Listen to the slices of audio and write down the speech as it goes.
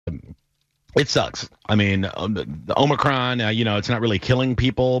It sucks. I mean, the Omicron, it's not really killing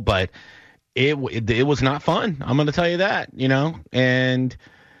people, but it was not fun. I'm going to tell you that, and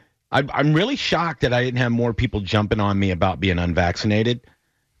I'm really shocked that I didn't have more people jumping on me about being unvaccinated,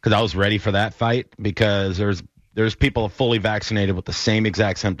 because I was ready for that fight, because there's people fully vaccinated with the same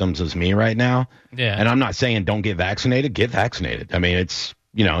exact symptoms as me right now. Yeah. And I'm not saying don't get vaccinated. Get vaccinated. I mean, it's,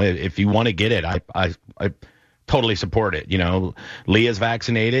 if you want to get it, I totally support it. Leah's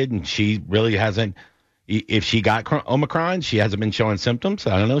vaccinated, and she really hasn't. If she got Omicron, she hasn't been showing symptoms.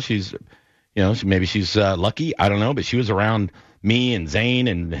 I don't know. She's, maybe she's lucky. I don't know. But she was around me and Zane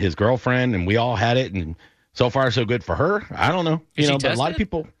and his girlfriend, and we all had it. And so far, so good for her. I don't know. But a lot of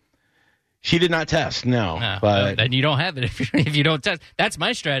people. She did not test. No. But then you don't have it if you don't test. That's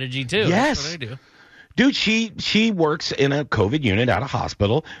my strategy too. Yes. That's what I do. Dude, she works in a COVID unit at a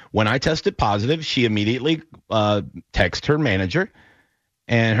hospital. When I tested positive, she immediately texted her manager,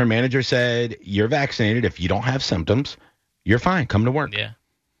 and her manager said, "You're vaccinated. If you don't have symptoms, you're fine. Come to work." Yeah.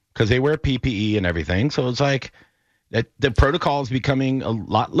 Because they wear PPE and everything. So it's like that the protocol is becoming a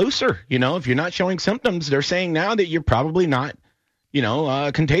lot looser. If you're not showing symptoms, they're saying now that you're probably not,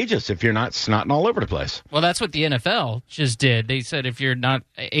 contagious if you're not snotting all over the place. Well, that's what the NFL just did. They said if you're not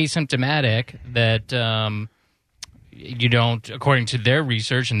asymptomatic, that you don't, according to their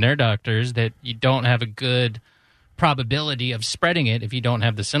research and their doctors, that you don't have a good probability of spreading it if you don't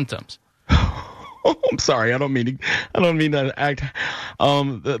have the symptoms. I'm sorry. I don't mean to act.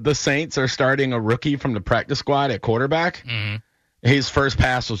 The Saints are starting a rookie from the practice squad at quarterback. Mm-hmm. His first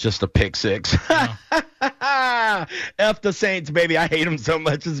pass was just a pick six. Oh. F the Saints, baby. I hate them so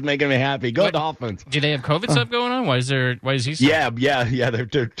much. It's making me happy. Go Dolphins. Do they have COVID stuff going on? Why is he? Yeah.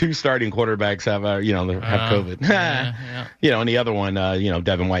 Their two starting quarterbacks have have COVID. And the other one,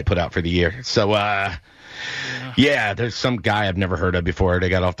 Devin White put out for the year. So, there's some guy I've never heard of before. They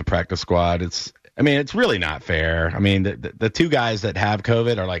got off the practice squad. It's really not fair. I mean, the two guys that have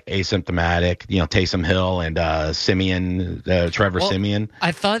COVID are like asymptomatic, Taysom Hill and Trevor Siemian.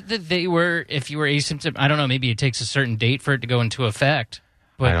 I thought that they were, if you were asymptomatic, I don't know, maybe it takes a certain date for it to go into effect.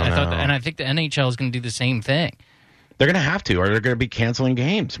 But I thought and I think the NHL is going to do the same thing. They're going to have to, or they're going to be canceling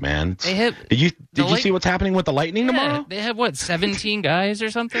games, man. Did you see what's happening with the Lightning tomorrow? They have 17 guys or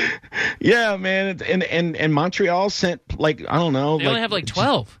something? Yeah, man. And Montreal sent I don't know. They only have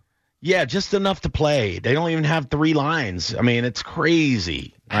 12. Yeah, just enough to play. They don't even have 3 lines. I mean, it's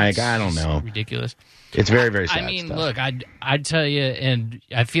crazy. I don't know. Ridiculous. It's very, very sad stuff. Look, I'd tell you, and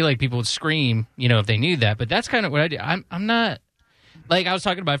I feel like people would scream, if they knew that. But that's kind of what I do. I'm not, I was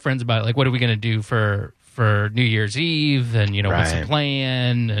talking to my friends about, what are we going to do for New Year's Eve? And, what's the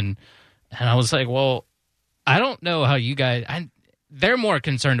plan? And I was like, well, I don't know how you guys, they're more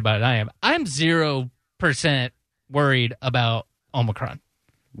concerned about it than I am. I'm 0% worried about Omicron.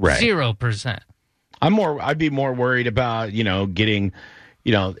 Right. 0%. I'd be more worried about, getting,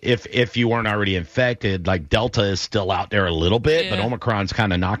 if you weren't already infected, like Delta is still out there a little bit, but Omicron's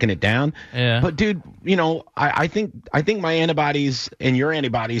kind of knocking it down. Yeah. But dude, I think my antibodies and your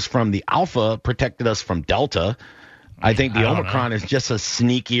antibodies from the Alpha protected us from Delta. I think the Omicron is just a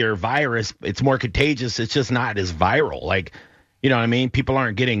sneakier virus. It's more contagious. It's just not as viral. You know what I mean? People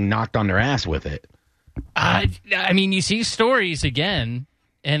aren't getting knocked on their ass with it. You see stories again.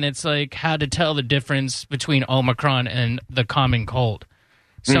 And it's how to tell the difference between Omicron and the common cold.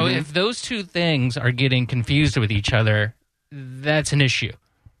 So if those two things are getting confused with each other, that's an issue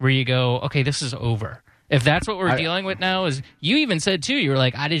where you go, okay, this is over. If that's what we're dealing with now, is you even said too, you were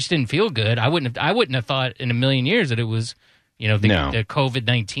like, I just didn't feel good. I wouldn't have thought in a million years that it was, the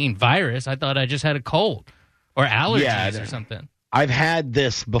COVID-19 virus. I thought I just had a cold or allergies or something. I've had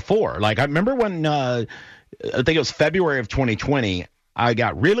this before. I remember when I think it was February of 2020. I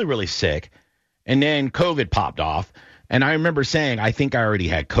got really, really sick, and then COVID popped off. And I remember saying, I think I already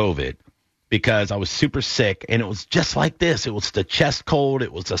had COVID because I was super sick, and it was just like this. It was the chest cold.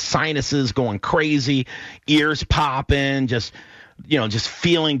 It was the sinuses going crazy, ears popping, just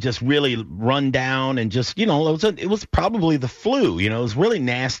feeling just really run down, and just, it was probably the flu. It was really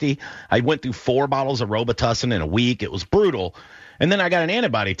nasty. I went through 4 bottles of Robitussin in a week. It was brutal. And then I got an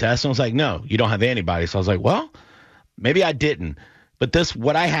antibody test, and I was like, no, you don't have antibodies. So I was like, well, maybe I didn't. But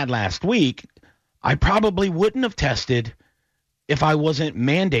what I had last week, I probably wouldn't have tested if I wasn't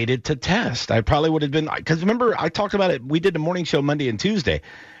mandated to test. I probably would have been, because remember, I talked about it. We did the morning show Monday and Tuesday,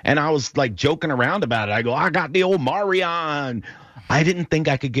 and I was joking around about it. I go, I got the old Marion. I didn't think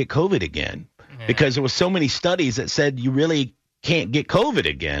I could get COVID again because there was so many studies that said you really can't get COVID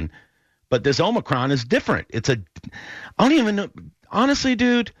again. But this Omicron is different. I don't even know. Honestly,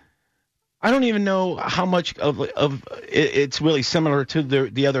 dude, I don't even know how much of it's really similar to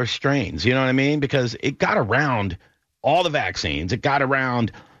the other strains. You know what I mean? Because it got around all the vaccines. It got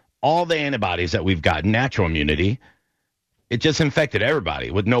around all the antibodies that we've got, natural immunity. It just infected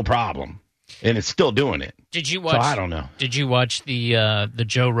everybody with no problem, and it's still doing it. Did you watch? So I don't know. Did you watch the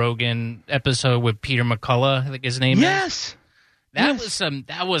Joe Rogan episode with Peter McCullough? I think his name is. Yes. That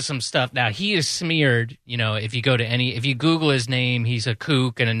was some stuff. Now he is smeared. If you Google his name, he's a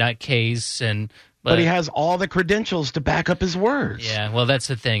kook and a nutcase, but he has all the credentials to back up his words. Yeah, well, that's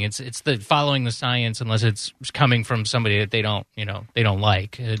the thing. It's the following the science, unless it's coming from somebody that they don't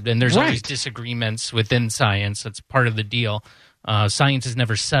like. And there's always disagreements within science. That's part of the deal. Science is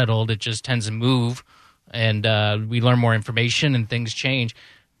never settled. It just tends to move, and we learn more information and things change.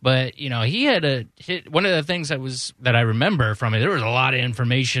 But, he had one of the things that I remember from it, there was a lot of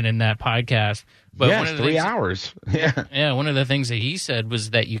information in that podcast. But yes, one of the 3 hours. Yeah. Yeah, one of the things that he said was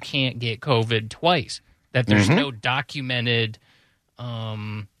that you can't get COVID twice, that there's no documented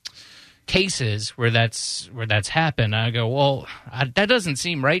cases where that's happened. I go, well, that doesn't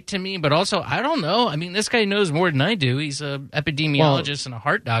seem right to me, but also, I don't know. I mean, this guy knows more than I do. He's an epidemiologist and a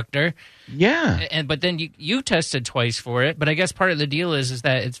heart doctor. Yeah. But then you tested twice for it, but I guess part of the deal is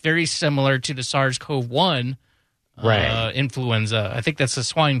that it's very similar to the SARS-CoV-1 influenza. I think that's the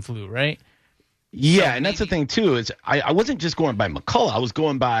swine flu, right? Yeah, and that's the thing, too, is I wasn't just going by McCullough. I was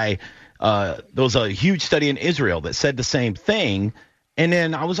going by there was a huge study in Israel that said the same thing. And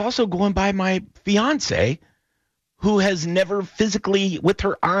then I was also going by my fiance, who has never physically, with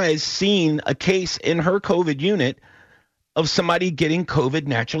her eyes, seen a case in her COVID unit of somebody getting COVID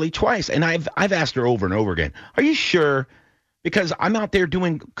naturally twice. And I've asked her over and over again, are you sure? Because I'm out there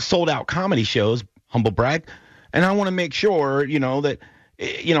doing sold-out comedy shows, humble brag, and I want to make sure, that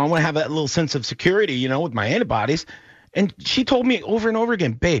I want to have that little sense of security, with my antibodies. And she told me over and over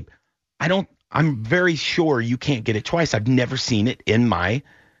again, babe, I'm very sure you can't get it twice. I've never seen it on my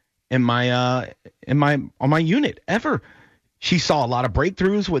unit ever. She saw a lot of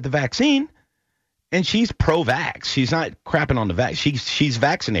breakthroughs with the vaccine, and she's pro-vax. She's not crapping on the vaccine. She's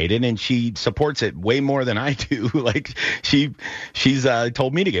vaccinated, and she supports it way more than I do. Like she's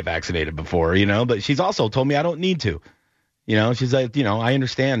told me to get vaccinated before, but she's also told me I don't need to. She's like, I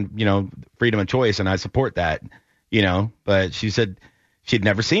understand, freedom of choice, and I support that, but she said she'd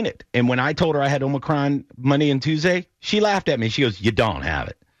never seen it. And when I told her I had Omicron Monday and Tuesday, she laughed at me. She goes, you don't have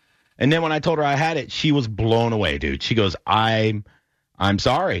it. And then when I told her I had it, she was blown away, dude. She goes, I'm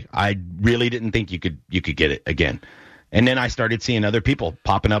sorry. I really didn't think you could get it again. And then I started seeing other people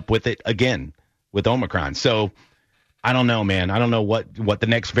popping up with it again with Omicron. So I don't know, man. I don't know what the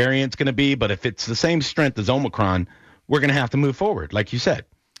next variant's going to be, but if it's the same strength as Omicron, we're going to have to move forward, like you said.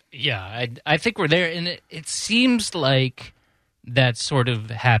 Yeah, I think we're there. And it seems like that's sort of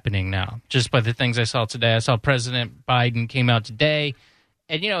happening now, just by the things I saw today. I saw President Biden came out today,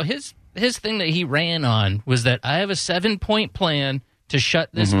 and, his thing that he ran on was that I have a 7-point plan to shut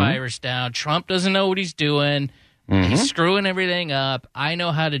this virus down. Trump doesn't know what he's doing. He's screwing everything up. I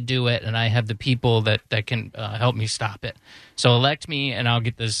know how to do it, and I have the people that can help me stop it. So elect me, and I'll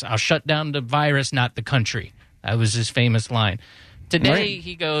shut down the virus, not the country. That was his famous line. Today,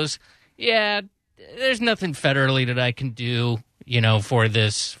 he goes, yeah, there's nothing federally that I can do, for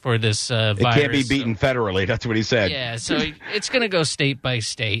this virus. It can't be beaten federally. That's what he said. Yeah, so it's going to go state by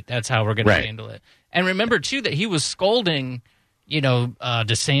state. That's how we're going to handle it. And remember, too, that he was scolding,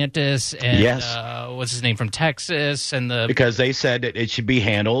 DeSantis and what's his name from Texas, because they said that it should be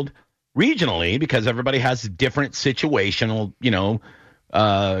handled regionally because everybody has different situational,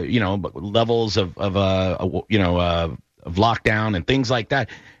 levels of lockdown and things like that.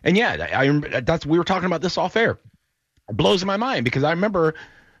 And we were talking about this off air. It blows my mind because I remember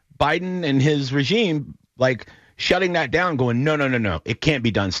Biden and his regime shutting that down, going, no, it can't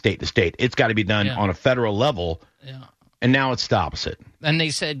be done state to state. It's got to be done on a federal level. Yeah. And now it's the opposite. And they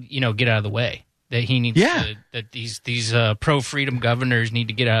said, get out of the way. That he needs that these pro-freedom governors need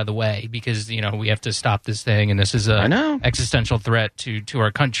to get out of the way because, we have to stop this thing, and this is an existential threat to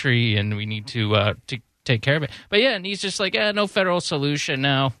our country, and we need to take care of it. But, and he's just like, no federal solution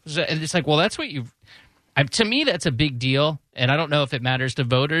now. And it's like, well, that's what to me, that's a big deal, and I don't know if it matters to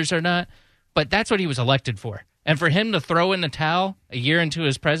voters or not, but that's what he was elected for. And for him to throw in the towel a year into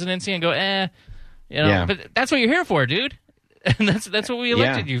his presidency and go, but that's what you're here for, dude. And that's what we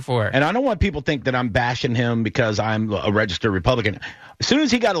elected you for. And I don't want people to think that I'm bashing him because I'm a registered Republican. As soon as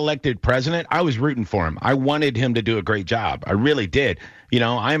he got elected president, I was rooting for him. I wanted him to do a great job. I really did.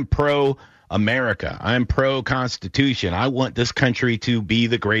 I'm pro-America. I'm pro-Constitution. I want this country to be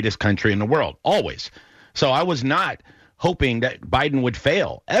the greatest country in the world, always. So I was not hoping that Biden would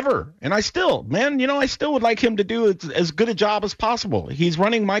fail ever. And I still would like him to do as good a job as possible. He's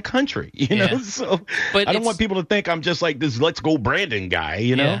running my country, you know, so but I don't want people to think I'm just like this let's go Brandon guy,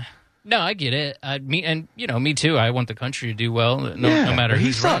 you know? No, I get it. Me too. I want the country to do well, no matter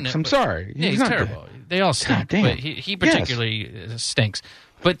who's running it. I'm sorry. He's terrible. They all stink, but he particularly stinks.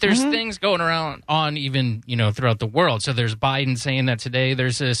 But there's things going around on even, throughout the world. So there's Biden saying that today.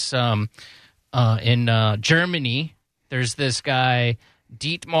 There's this in Germany. There's this guy,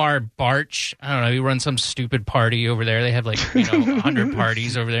 Dietmar Bartsch. I don't know. He runs some stupid party over there. They have 100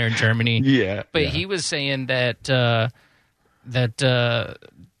 parties over there in Germany. Yeah. But he was saying that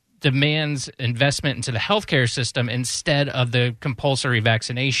demands investment into the healthcare system instead of the compulsory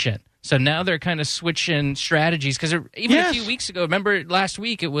vaccination. So now they're kind of switching strategies because even a few weeks ago, remember last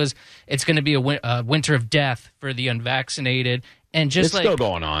week it's going to be a winter of death for the unvaccinated, and just it's still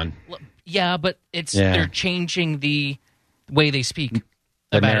going on. Yeah, but they're changing the way they speak.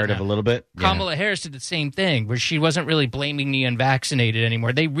 The narrative a little bit. Kamala Harris did the same thing where she wasn't really blaming the unvaccinated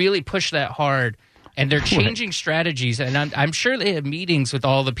anymore. They really pushed that hard. And they're changing strategies, and I'm sure they have meetings with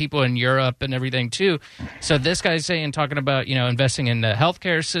all the people in Europe and everything, too. So this guy's talking about, investing in the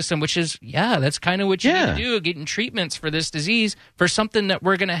healthcare system, which is, that's kind of what you need to do, getting treatments for this disease for something that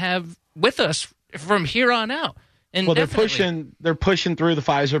we're going to have with us from here on out. And they're pushing through the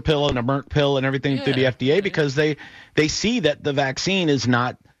Pfizer pill and the Merck pill and everything through the FDA because they see that the vaccine is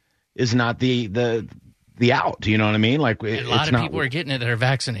not the out. You know what I mean? Like a lot of people are getting it that are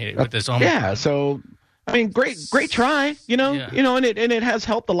vaccinated with this. Yeah. So I mean, great try. And it has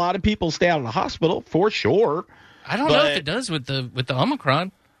helped a lot of people stay out of the hospital for sure. I don't know if it does with the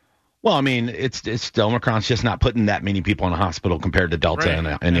Omicron. Well, I mean, it's Omicron's just not putting that many people in the hospital compared to Delta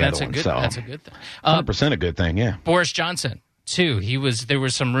and the other one. So that's a good thing. 100% a good thing. Yeah. Boris Johnson too. There were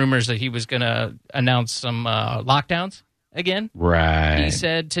some rumors that he was going to announce some lockdowns again. Right. He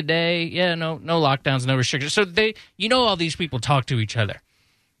said today, no lockdowns, no restrictions. So all these people talk to each other.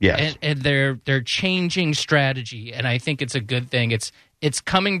 Yes. And they're changing strategy, and I think it's a good thing. It's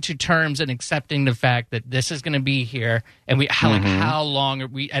coming to terms and accepting the fact that this is going to be here, and how long are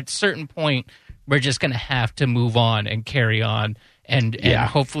we? At a certain point, we're just going to have to move on and carry on, and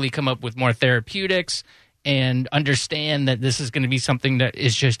hopefully come up with more therapeutics and understand that this is going to be something that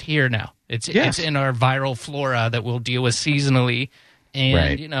is just here now. It's in our viral flora that we'll deal with seasonally,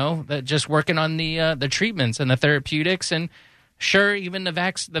 and that just working on the treatments and the therapeutics, and sure, even the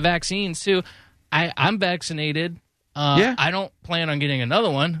vaccines too. I'm vaccinated. I don't plan on getting another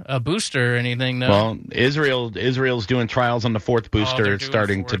one, a booster or anything. No. Well, Israel's doing trials on the fourth booster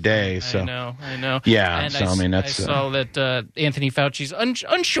starting today. So I know. Yeah. And so I mean, that's I saw that Anthony Fauci's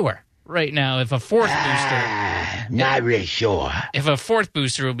unsure right now if a fourth booster. Not really sure. If a fourth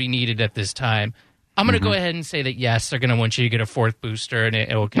booster will be needed at this time. I'm going to go ahead and say that, yes, they're going to want you to get a fourth booster, and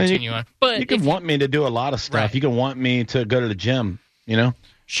it will continue on. But you can want me to do a lot of stuff. Right. You can want me to go to the gym,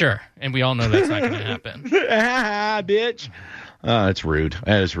 Sure, and we all know that's not going to happen. Bitch. It's rude.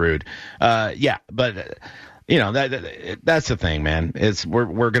 That is rude. But that's the thing, man.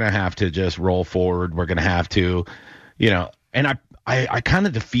 We're going to have to just roll forward. We're going to have to, and I kind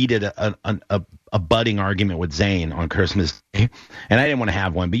of defeated a budding argument with Zane on Christmas Day, and I didn't want to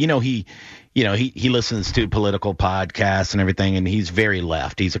have one, but he listens to political podcasts and everything, and he's very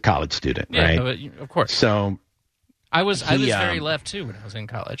left. He's a college student, right? Of course. So I was very left too when I was in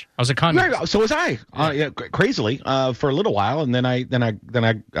college. I was a communist. Right, so was I. Crazily for a little while, and then I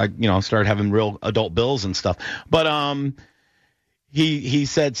started having real adult bills and stuff. But he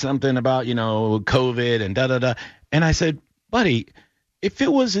said something about COVID and da da da, and I said, buddy, if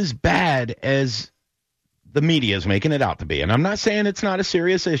it was as bad as the media is making it out to be, and I'm not saying it's not a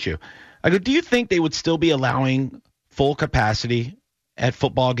serious issue. I go, do you think they would still be allowing full capacity at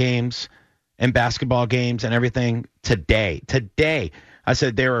football games and basketball games and everything today? Today, I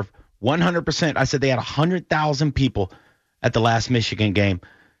said they were 100%. I said they had 100,000 people at the last Michigan game,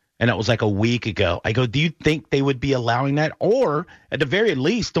 and it was like a week ago. I go, do you think they would be allowing that? Or at the very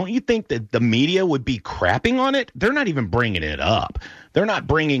least, don't you think that the media would be crapping on it? They're not even bringing it up. They're not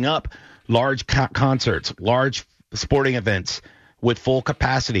bringing up large concerts, large sporting events with full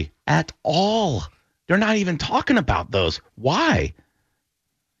capacity at all. They're not even talking about those. Why?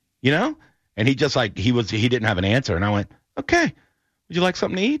 And he just he didn't have an answer. And I went, okay, would you like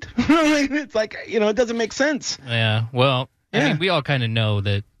something to eat? It's like, it doesn't make sense. Yeah. Well, I mean, we all kind of know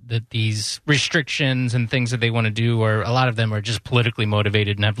that these restrictions and things that they want to do, or a lot of them are just politically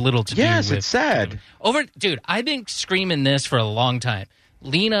motivated and have little to do with. Yes, it's sad. Dude, I've been screaming this for a long time.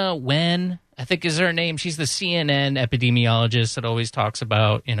 Lena Wen, I think is her name. She's the CNN epidemiologist that always talks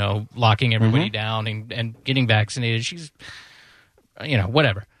about, locking everybody down and getting vaccinated. She's,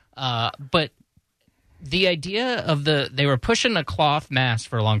 whatever. But the idea of they were pushing a cloth mask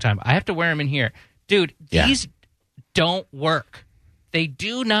for a long time. I have to wear them in here. Dude, these don't work. They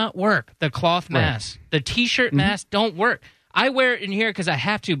do not work. The cloth masks, the T-shirt masks don't work. I wear it in here because I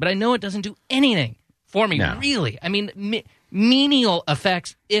have to, but I know it doesn't do anything for me, really. I mean, menial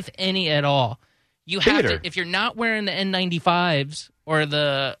effects, if any at all. You have to, if you're not wearing the N95s or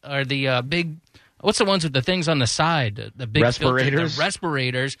the big, what's the ones with the things on the side, the big respirators, the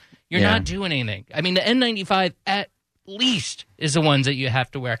respirators, you're not doing anything. I mean, the N95 at least is the ones that you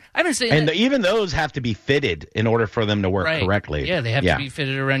have to wear. I've been saying, even those have to be fitted in order for them to work correctly. Yeah, they have to be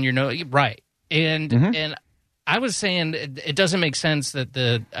fitted around your nose, right? And I was saying it doesn't make sense that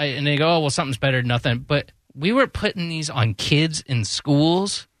and they go, oh well, something's better than nothing. But we were putting these on kids in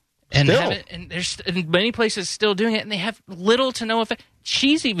schools, and there's in many places still doing it, and they have little to no effect.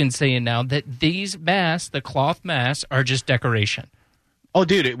 She's even saying now that these masks, the cloth masks, are just decoration. Oh,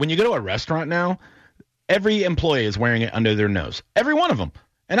 dude, when you go to a restaurant now, every employee is wearing it under their nose. Every one of them.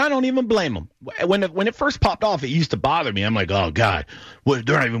 And I don't even blame them. When it first popped off, it used to bother me. I'm like, oh, God, they're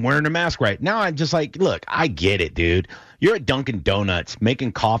not even wearing their mask right. Now I'm just like, look, I get it, dude. You're at Dunkin' Donuts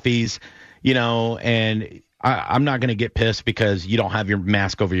making coffees, and I'm not going to get pissed because you don't have your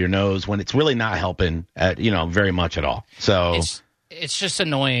mask over your nose when it's really not helping, very much at all. So it's just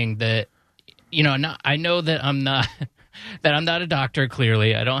annoying that, I know that I'm not that I'm not a doctor,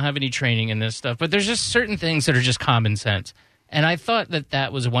 clearly. I don't have any training in this stuff, but there's just certain things that are just common sense. And I thought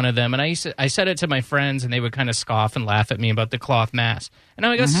that was one of them. And I said it to my friends, and they would kind of scoff and laugh at me about the cloth mask. And I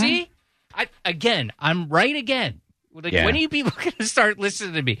would go, see? I'm right again. Like, when are you people going to start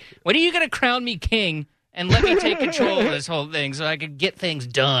listening to me? When are you going to crown me king and let me take control of this whole thing so I can get things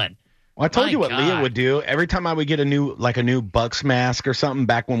done? Well, I told you what Leah would do. Every time I would get a new Bucks mask or something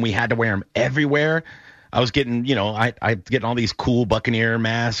back when we had to wear them everywhere, I was getting, I getting all these cool Buccaneer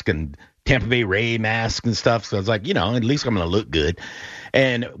masks and Tampa Bay Ray masks and stuff. So I was like, at least I'm going to look good.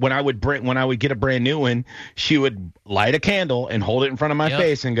 And when I would get a brand new one, she would light a candle and hold it in front of my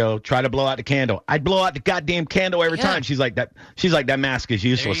face and go, try to blow out the candle. I'd blow out the goddamn candle every time. She's like, that mask is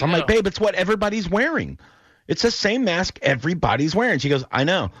useless. I'm like, babe, it's what everybody's wearing. It's the same mask everybody's wearing. She goes, I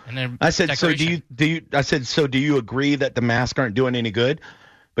know. And I said, decoration. So do you agree that the masks aren't doing any good?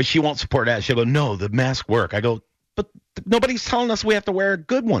 But she won't support that. She'll go, no, the masks work. I go, but nobody's telling us we have to wear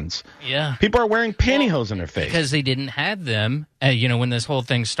good ones. Yeah. People are wearing pantyhose in their face. Because they didn't have them, when this whole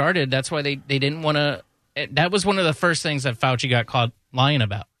thing started. That's why they didn't want to. That was one of the first things that Fauci got caught lying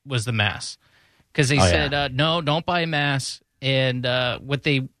about was the masks. Because they said, no, don't buy masks. And what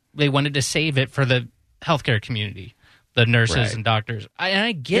they wanted to save it for the healthcare community, the nurses and doctors.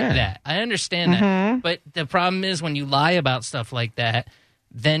 I get that. I understand that. But the problem is when you lie about stuff like that,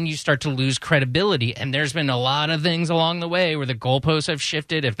 then you start to lose credibility. And there's been a lot of things along the way where the goalposts have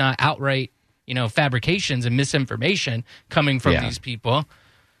shifted, if not outright, fabrications and misinformation coming from these people.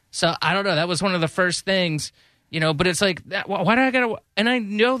 So I don't know. That was one of the first things, but it's like, why do I got to? And I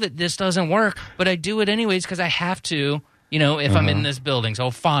know that this doesn't work, but I do it anyways because I have to, if I'm in this building.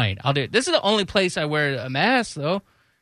 So fine, I'll do it. This is the only place I wear a mask, though.